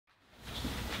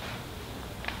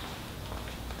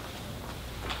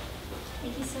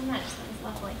so much. That was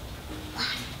lovely.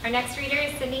 Our next reader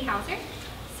is Cindy Hauser.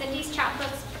 Cindy's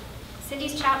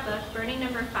chapbook, Burning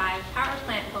Number 5, Power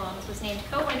Plant Poems, was named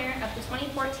co-winner of the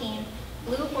 2014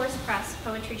 Blue Press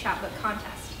Poetry Chapbook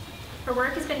Contest. Her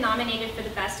work has been nominated for the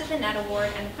Best of the Net Award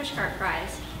and the Pushcart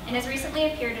Prize, and has recently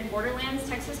appeared in Borderlands,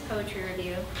 Texas Poetry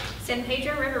Review, San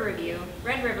Pedro River Review,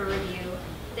 Red River Review,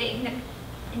 the Enigmatist.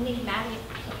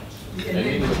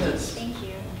 Thank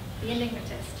you. The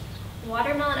Enigmatist,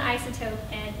 Watermelon Isotope,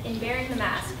 and In Bearing the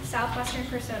Mask, Southwestern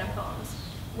Persona Poems,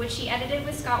 which she edited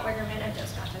with Scott Wiggerman of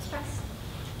Gatos Press.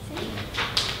 Cindy.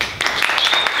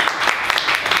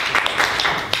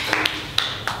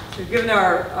 So given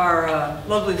our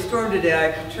lovely storm today,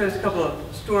 I chose a couple of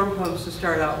storm poems to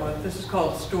start out with. This is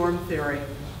called Storm Theory.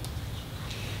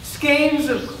 Skeins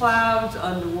of clouds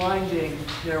unwinding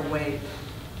their weight.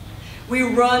 We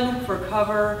run for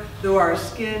cover, though our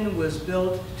skin was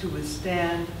built to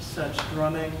withstand such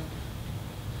drumming.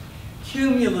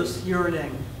 Cumulus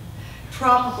yearning,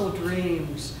 tropical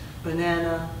dreams,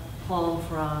 banana, palm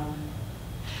frond.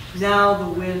 Now the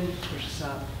wind picks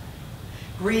up.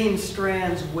 Green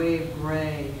strands wave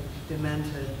gray,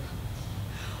 demented.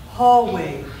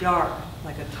 Hallway dark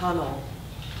like a tunnel.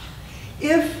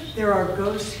 If there are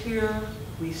ghosts here,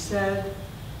 we said,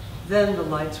 then the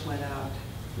lights went out.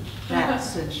 That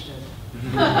cinched it.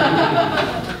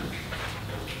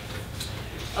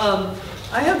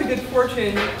 I had the good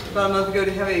fortune about a month ago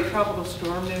to have a tropical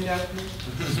storm named after me.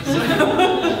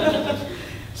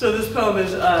 So this poem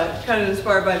is kind of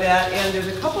inspired by that, and there's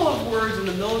a couple of words in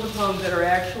the middle of the poem that are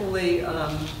actually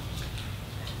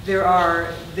they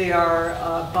are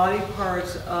body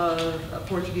parts of a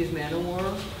Portuguese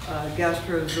man-o-war,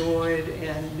 gastrozoid,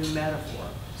 and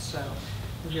pneumatophore. So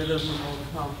you'll hear those in the middle of the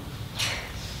poem.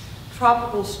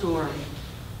 Tropical storm.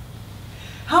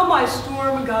 How my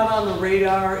storm got on the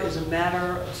radar is a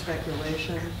matter of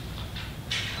speculation.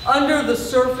 Under the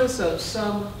surface of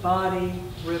some body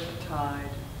riptide.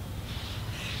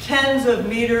 Tens of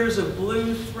meters of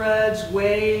blue threads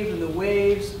wave, and the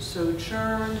waves so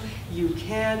churn you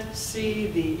can't see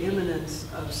the imminence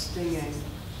of stinging.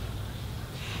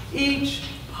 Each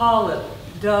polyp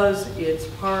does its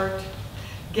part,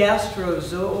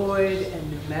 gastrozoid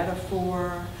and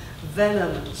pneumatophore,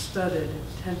 venom-studded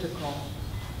tentacle.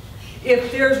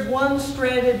 If there's one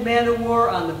stranded man-o-war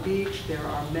on the beach, there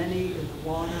are many in the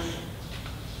water.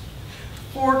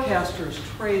 Forecasters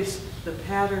trace the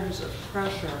patterns of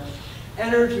pressure,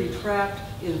 energy trapped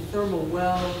in thermal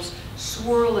wells,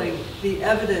 swirling the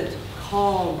evident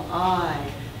calm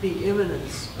eye, the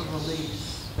imminence of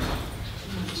release.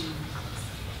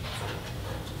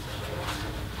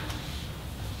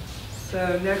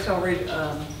 So next I'll read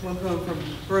one poem from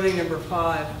Burning Number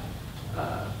 5.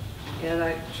 And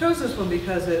I chose this one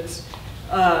because it's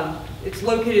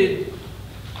located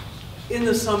in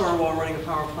the summer while running a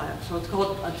power plant. So it's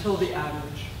called Until the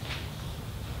Outage.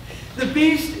 The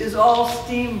beast is all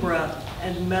steam breath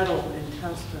and metal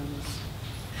intestines.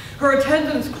 Her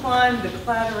attendants climb the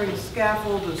clattering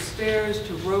scaffold of stairs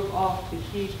to rope off the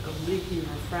heat of leaky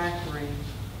refractory.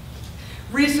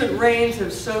 Recent rains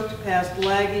have soaked past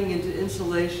lagging into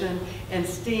insulation, and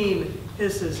steam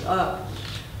hisses up.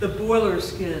 The boiler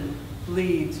skin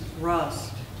bleeds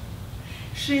rust.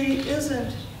 She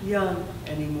isn't young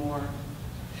anymore.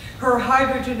 Her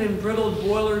hydrogen-embrittled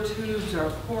boiler tubes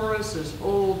are porous as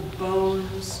old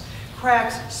bones.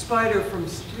 Cracks spider from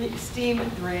steam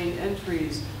drain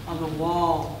entries on the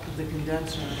wall of the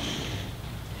condenser.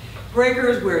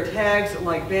 Breakers wear tags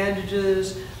like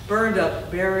bandages, burned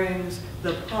up bearings,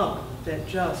 the pump that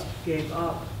just gave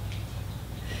up.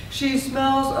 She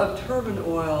smells of turbine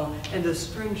oil and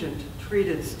astringent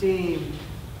treated steam.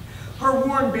 Her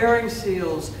worn bearing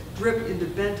seals drip into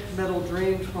bent metal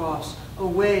drain troughs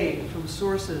away from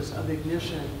sources of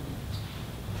ignition.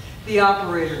 The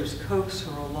operators coax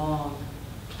her along.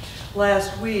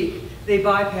 Last week, they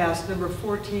bypassed number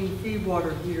 14 feed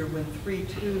water heater when 3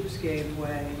 tubes gave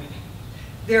way.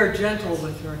 They're gentle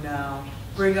with her now,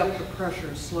 bring up the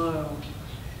pressure slow.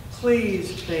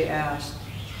 Please, they ask,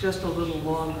 just a little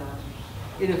longer.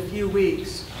 In a few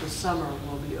weeks, the summer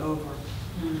will be over.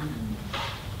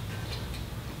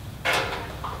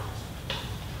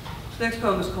 Next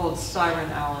poem is called Siren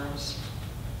Hours.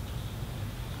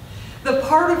 The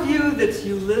part of you that's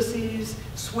Ulysses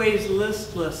sways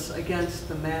listless against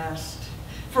the mast,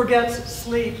 forgets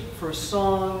sleep for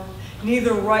song,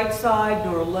 neither right side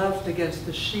nor left against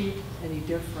the sheet any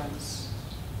difference.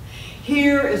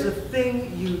 Here is a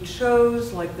thing you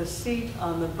chose, like the seat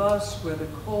on the bus where the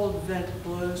cold vent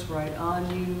blows right on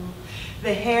you,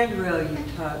 the handrail you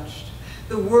touched,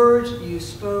 the words you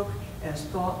spoke as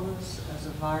thoughtless as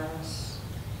a virus.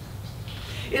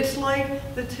 It's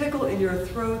like the tickle in your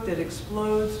throat that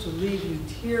explodes to leave you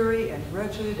teary and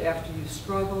wretched after you've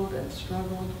struggled and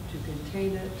struggled to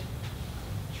contain it.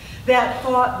 That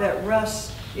thought that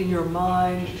rests in your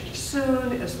mind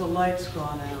soon as the light's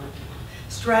gone out.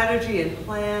 Strategy and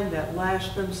plan that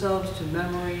lash themselves to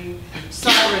memory,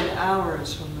 siren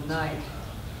hours from the night.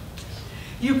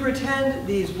 You pretend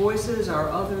these voices are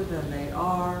other than they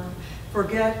are.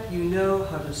 Forget you know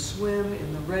how to swim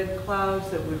in the red clouds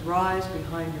that would rise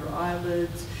behind your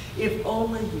eyelids. If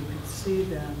only you could see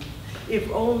them. If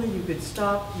only you could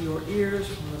stop your ears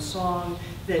from the song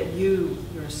that you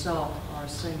yourself are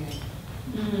singing.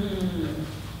 Mm-hmm.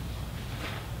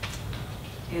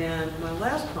 And my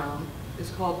last poem is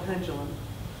called Pendulum.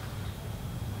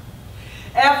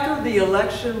 After the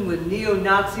election, when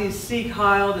neo-Nazis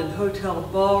Sieg-Heiled in hotel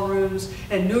ballrooms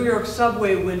and New York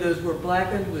subway windows were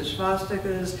blackened with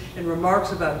swastikas and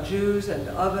remarks about Jews and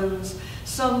ovens,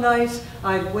 some nights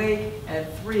I'd wake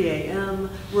at 3 a.m.,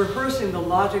 rehearsing the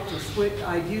logic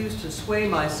I'd use to sway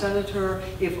my senator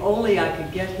if only I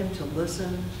could get him to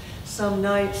listen. Some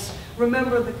nights,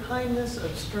 remember the kindness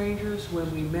of strangers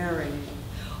when we married.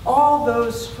 All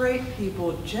those straight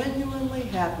people genuinely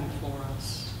happy for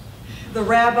us. The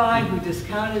rabbi who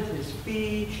discounted his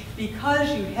fee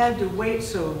because you had to wait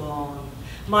so long.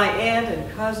 My aunt and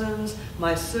cousins,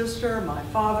 my sister, my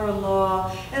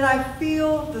father-in-law, and I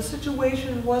feel the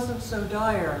situation wasn't so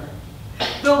dire.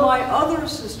 Though my other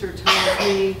sister tells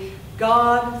me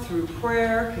God through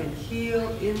prayer can heal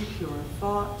impure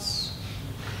thoughts.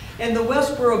 And the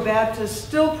Westboro Baptists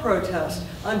still protest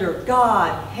under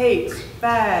God hates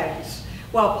fags,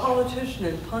 while politician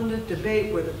and pundit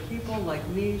debate whether people like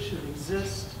me should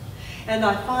exist. And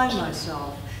I find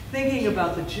myself thinking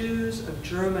about the Jews of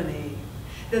Germany,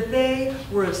 that they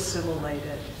were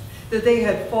assimilated, that they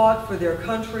had fought for their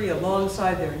country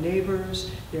alongside their neighbors,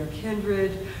 their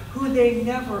kindred, who they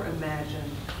never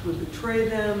imagined would betray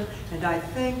them, and I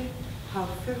think how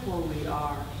fickle we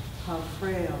are, how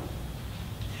frail.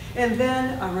 And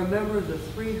then I remember the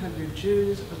 300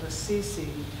 Jews of Assisi,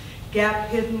 gap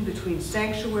hidden between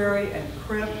sanctuary and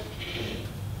crypt,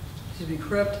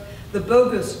 the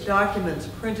bogus documents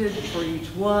printed for each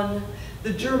one,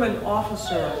 the German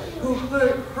officer who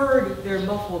heard their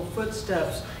muffled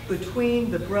footsteps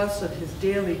between the breaths of his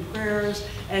daily prayers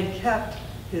and kept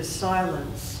his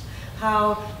silence,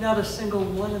 how not a single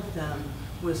one of them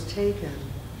was taken,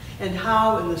 and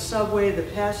how in the subway the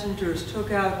passengers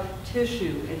took out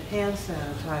tissue and hand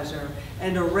sanitizer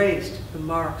and erased the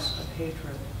marks of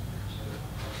hatred.